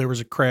 there was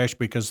a crash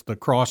because the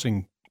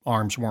crossing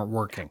arms weren't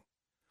working.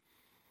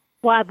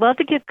 Well, I'd love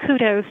to give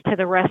kudos to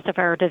the rest of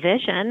our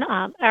division.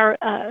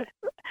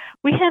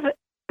 We have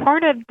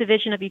part of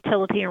Division of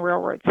Utility and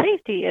Railroad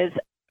Safety is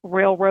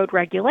railroad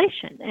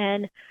regulation,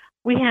 and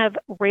we have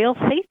rail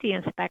safety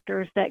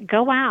inspectors that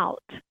go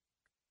out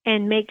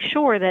and make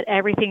sure that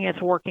everything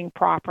is working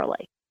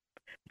properly.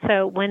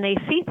 So when they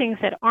see things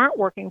that aren't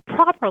working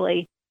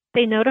properly,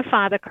 they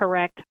notify the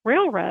correct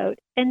railroad,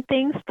 and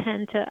things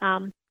tend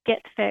to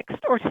get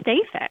fixed or stay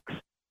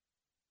fixed.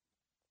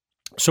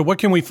 So what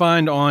can we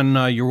find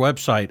on your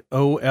website,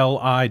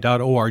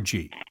 oli.org?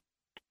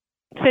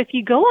 So if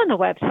you go on the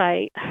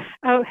website,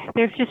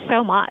 there's just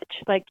so much.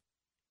 Like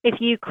if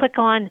you click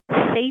on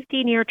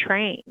safety near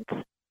trains,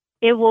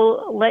 it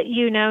will let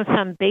you know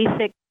some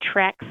basic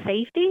track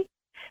safety.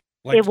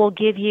 It will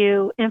give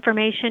you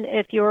information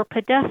if you're a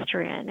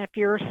pedestrian, if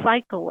you're a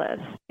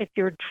cyclist, if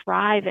you're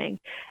driving,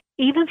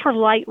 even for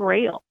light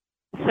rail.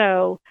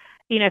 So,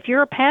 if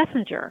you're a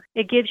passenger,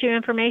 it gives you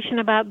information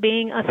about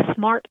being a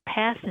smart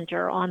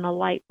passenger on the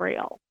light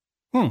rail.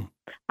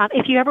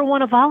 If you ever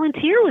want to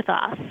volunteer with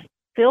us,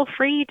 feel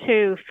free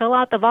to fill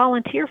out the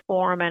volunteer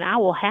form and I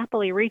will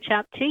happily reach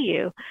out to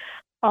you.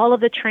 All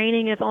of the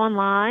training is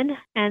online,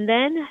 and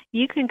then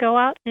you can go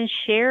out and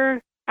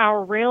share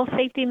our rail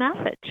safety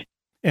message.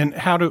 And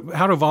what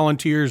do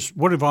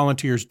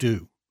volunteers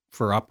do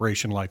for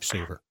Operation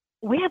Lifesaver?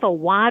 We have a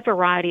wide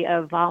variety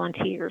of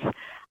volunteers.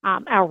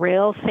 Our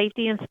rail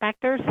safety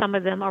inspectors, some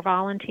of them are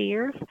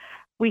volunteers.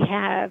 We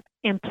have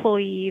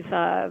employees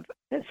of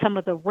some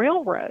of the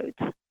railroads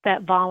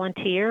that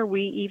volunteer.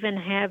 We even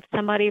have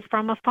somebody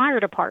from a fire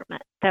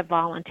department that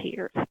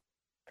volunteers.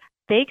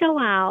 They go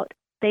out,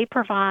 they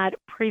provide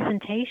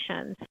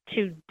presentations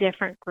to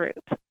different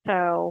groups.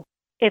 So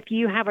if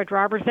you have a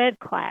driver's ed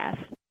class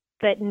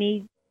that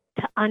need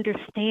to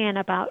understand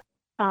about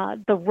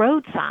the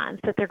road signs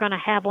that they're going to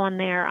have on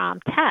their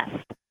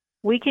test,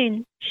 we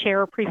can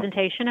share a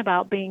presentation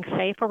about being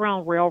safe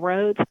around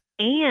railroads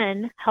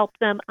and help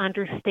them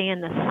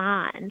understand the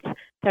signs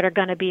that are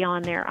going to be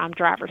on their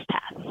driver's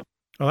test.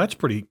 Oh, that's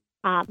pretty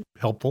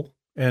helpful.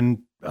 And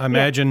I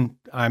imagine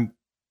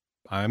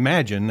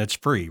that's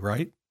free,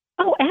 right?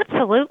 Oh,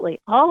 absolutely.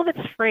 All of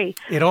it's free.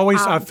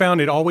 I've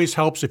found it always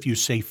helps if you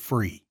say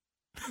free.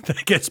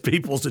 That gets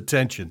people's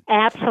attention.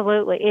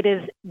 Absolutely. It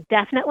is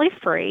definitely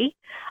free.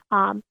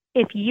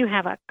 If you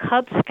have a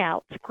Cub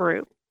Scouts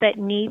group that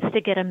needs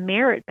to get a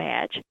merit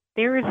badge,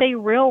 there is a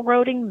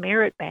railroading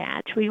merit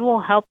badge. We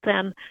will help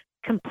them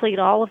complete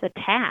all of the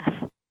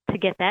tasks to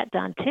get that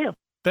done too.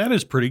 That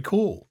is pretty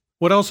cool.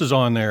 What else is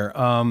on there?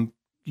 Do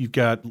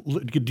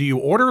you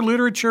order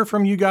literature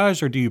from you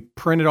guys or do you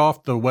print it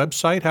off the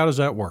website? How does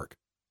that work?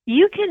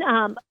 You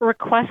can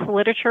request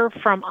literature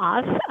from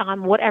us.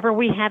 Whatever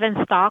we have in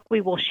stock,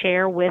 we will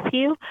share with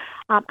you.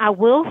 I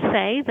will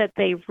say that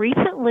they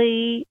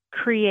recently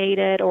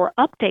created or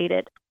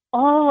updated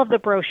all of the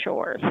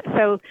brochures.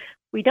 So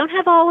we don't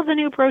have all of the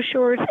new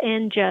brochures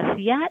in just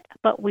yet,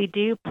 but we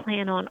do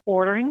plan on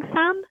ordering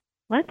some.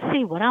 Let's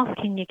see, what else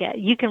can you get?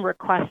 You can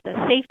request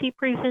a safety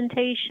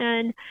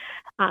presentation.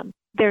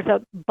 There's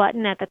a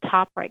button at the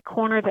top right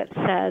corner that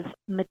says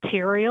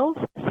materials.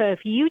 So if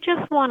you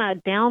just want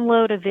to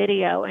download a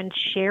video and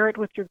share it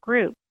with your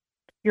group,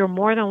 you're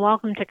more than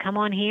welcome to come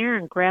on here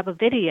and grab a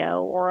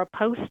video or a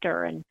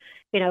poster and,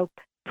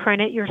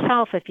 print it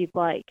yourself if you'd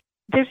like.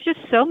 There's just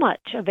so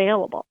much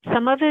available.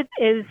 Some of it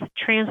is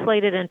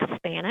translated into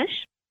Spanish.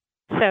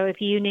 So if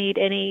you need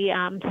any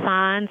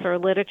signs or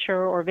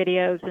literature or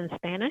videos in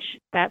Spanish,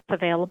 that's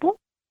available.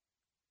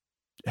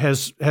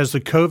 Has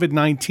the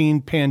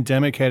COVID-19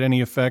 pandemic had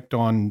any effect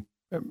on,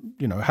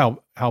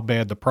 how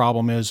bad the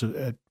problem is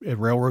at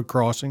railroad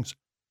crossings?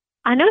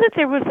 I know that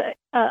there was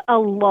a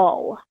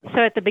lull. So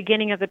at the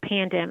beginning of the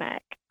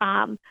pandemic,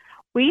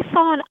 we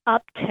saw an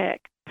uptick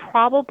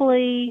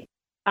probably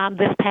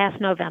this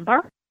past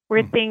November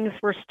where things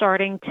were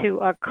starting to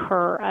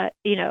occur,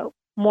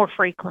 more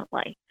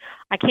frequently.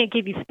 I can't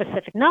give you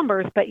specific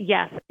numbers, but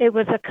yes, it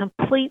was a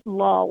complete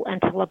lull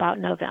until about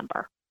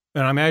November.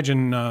 And I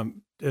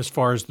imagine as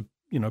far as the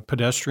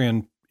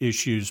pedestrian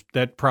issues,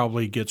 that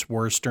probably gets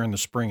worse during the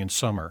spring and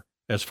summer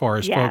as far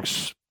as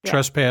folks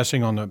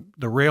trespassing on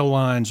the rail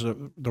lines,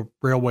 the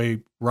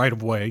railway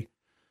right-of-way,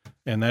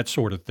 and that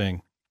sort of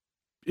thing.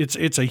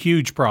 It's a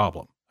huge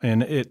problem.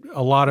 And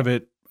a lot of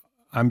it,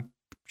 I'm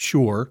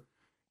sure,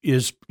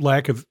 is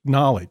lack of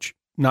knowledge,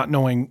 not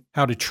knowing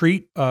how to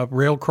treat a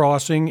rail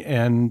crossing,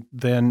 and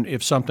then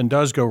if something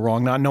does go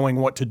wrong, not knowing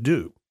what to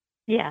do.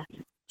 Yeah.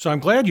 So I'm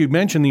glad you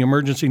mentioned the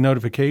emergency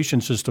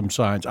notification system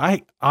signs.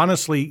 I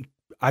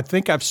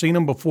think I've seen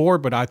them before,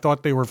 but I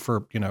thought they were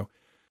for,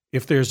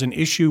 if there's an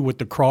issue with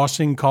the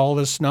crossing, call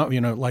this,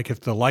 like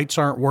if the lights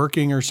aren't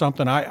working or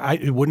something,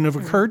 it wouldn't have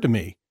occurred to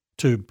me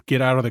to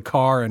get out of the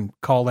car and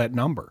call that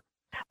number.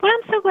 Well,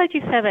 I'm so glad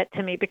you said that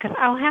to me because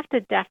I'll have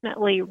to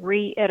definitely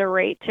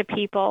reiterate to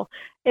people,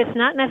 it's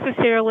not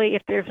necessarily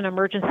if there's an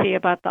emergency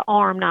about the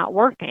arm not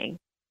working.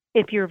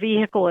 If your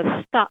vehicle is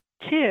stuck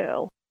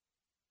too,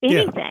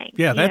 anything.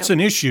 Yeah, that's an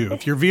issue.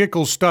 If your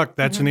vehicle's stuck,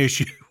 that's an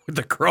issue with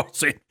the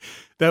crossing.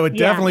 That would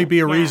definitely be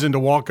a reason to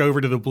walk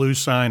over to the blue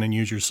sign and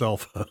use your cell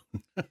phone.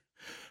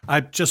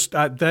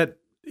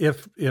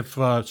 If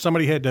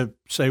somebody had to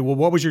say, well,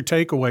 what was your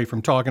takeaway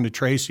from talking to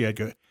Tracey? I'd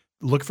go,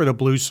 look for the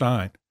blue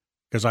sign.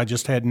 Because I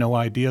just had no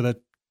idea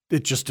that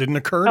it just didn't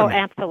occur to me. Oh,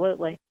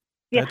 absolutely.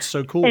 Yeah. That's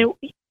so cool. And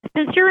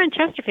since you're in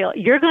Chesterfield,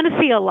 you're going to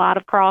see a lot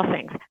of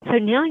crossings. So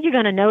now you're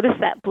going to notice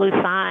that blue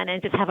sign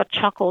and just have a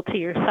chuckle to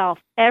yourself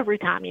every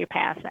time you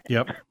pass it.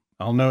 Yep.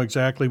 I'll know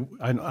exactly.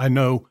 I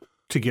know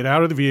to get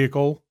out of the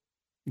vehicle,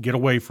 get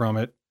away from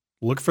it,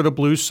 look for the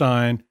blue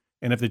sign,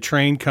 and if the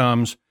train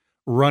comes,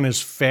 run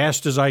as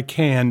fast as I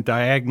can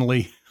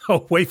diagonally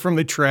away from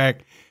the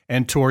track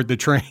and toward the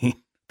train.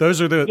 Those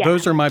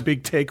are my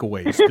big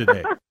takeaways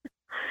today.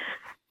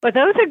 But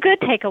those are good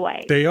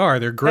takeaways. They are.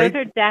 They're great.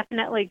 Those are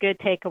definitely good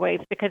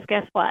takeaways because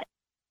guess what?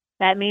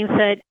 That means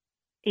that,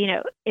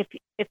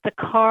 if the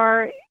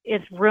car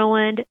is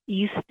ruined,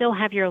 you still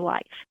have your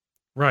life.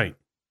 Right.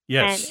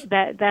 Yes.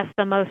 And that's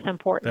the most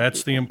important.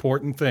 That's the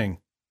important thing.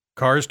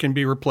 Cars can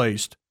be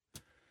replaced.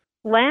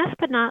 Last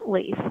but not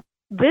least,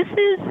 this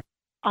is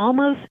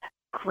almost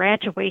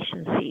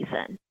graduation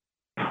season,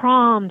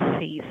 prom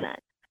season,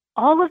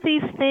 all of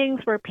these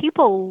things where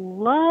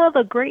people love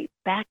a great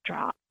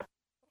backdrop.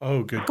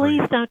 Oh, good.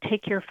 Please don't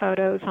take your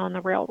photos on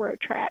the railroad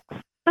tracks.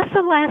 That's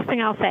the last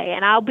thing I'll say,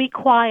 and I'll be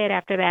quiet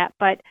after that.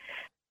 But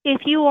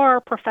if you are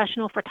a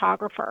professional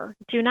photographer,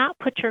 do not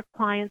put your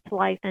client's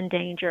life in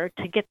danger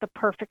to get the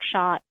perfect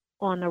shot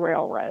on the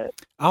railroad.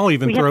 We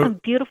have some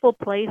beautiful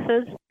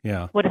places.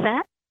 Yeah. What is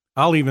that?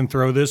 I'll even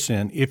throw this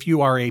in. If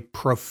you are a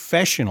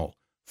professional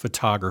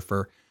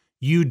photographer,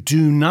 you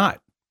do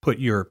not put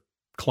your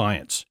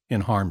clients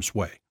in harm's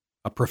way.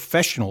 A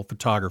professional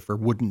photographer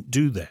wouldn't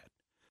do that.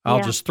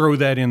 I'll just throw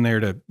that in there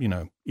to,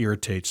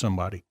 irritate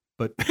somebody.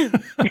 But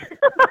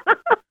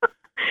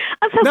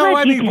no,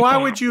 I mean, why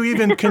would you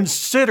even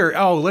consider,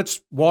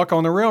 let's walk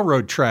on the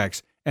railroad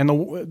tracks?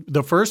 And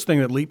the first thing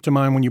that leaped to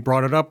mind when you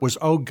brought it up was,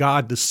 oh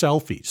God, the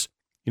selfies.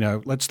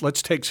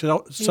 Let's take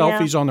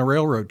selfies on the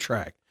railroad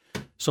track.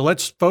 So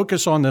let's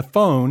focus on the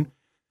phone,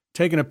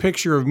 taking a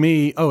picture of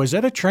me. Oh, is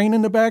that a train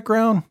in the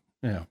background?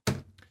 Yeah.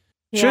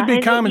 Should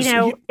be common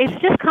sense. It's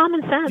just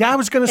common sense. Yeah, I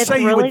was going to say,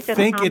 really you would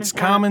think it's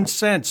common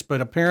sense, but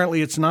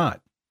apparently it's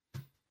not.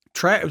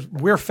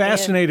 We're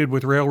fascinated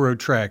with railroad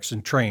tracks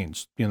and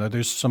trains.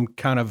 There's some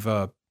kind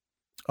of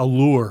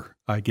allure,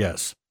 I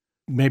guess.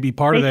 Maybe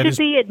part of that is...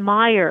 They should be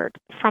admired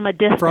from a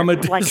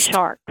distance, like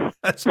sharks.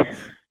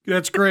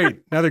 That's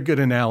great. Another good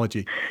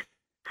analogy.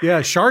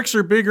 Yeah, sharks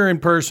are bigger in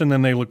person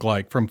than they look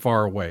like from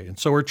far away, and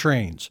so are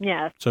trains.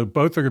 Yeah. So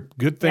both are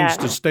good things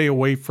to stay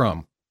away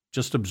from.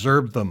 Just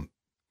observe them.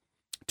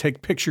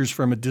 Take pictures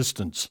from a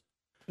distance.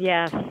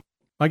 Yes.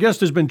 My guest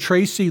has been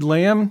Tracey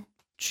Lamb.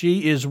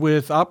 She is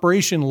with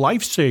Operation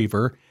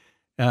Lifesaver,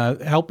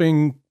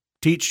 helping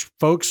teach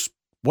folks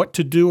what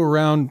to do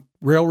around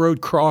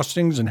railroad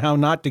crossings and how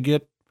not to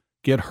get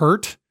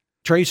hurt.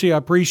 Tracey, I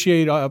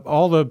appreciate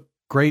all the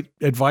great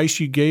advice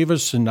you gave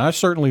us, and I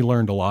certainly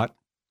learned a lot.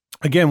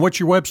 Again, what's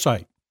your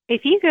website?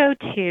 If you go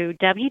to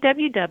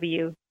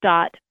www.oli.org,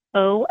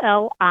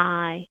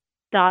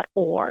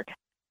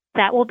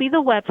 that will be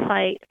the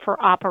website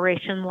for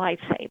Operation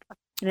Lifesaver.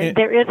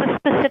 There is a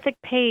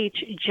specific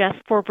page just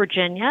for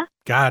Virginia.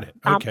 Got it.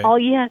 Okay. All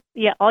you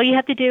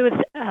have to do is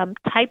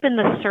type in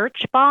the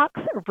search box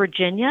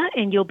Virginia,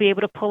 and you'll be able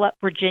to pull up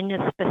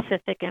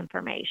Virginia-specific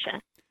information.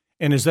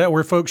 And is that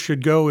where folks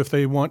should go if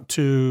they want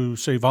to,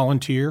 say,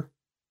 volunteer?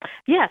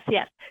 Yes.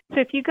 So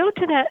if you go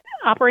to that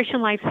Operation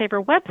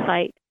Lifesaver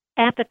website,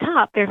 at the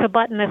top, there's a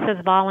button that says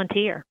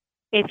volunteer.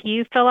 If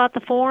you fill out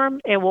the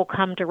form, it will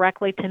come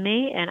directly to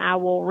me, and I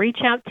will reach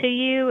out to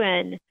you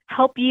and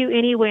help you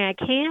any way I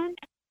can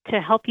to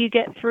help you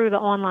get through the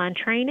online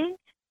training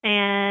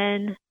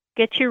and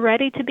get you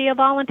ready to be a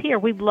volunteer.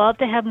 We'd love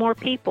to have more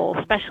people,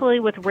 especially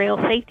with Rail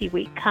Safety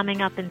Week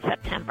coming up in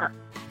September.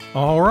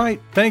 All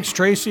right. Thanks,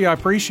 Tracey. I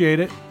appreciate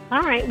it.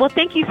 All right. Well,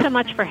 thank you so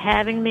much for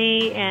having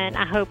me, and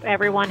I hope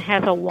everyone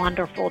has a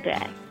wonderful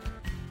day.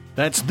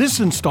 That's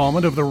this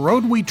installment of The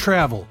Road We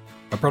Travel,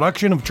 a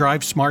production of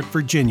Drive Smart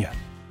Virginia.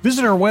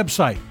 Visit our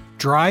website,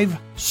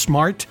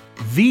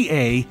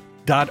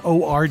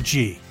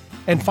 drivesmartva.org,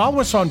 and follow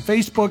us on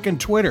Facebook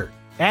and Twitter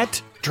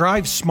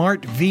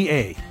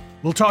 @DriveSmartVA.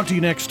 We'll talk to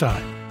you next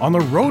time on The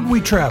Road We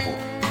Travel.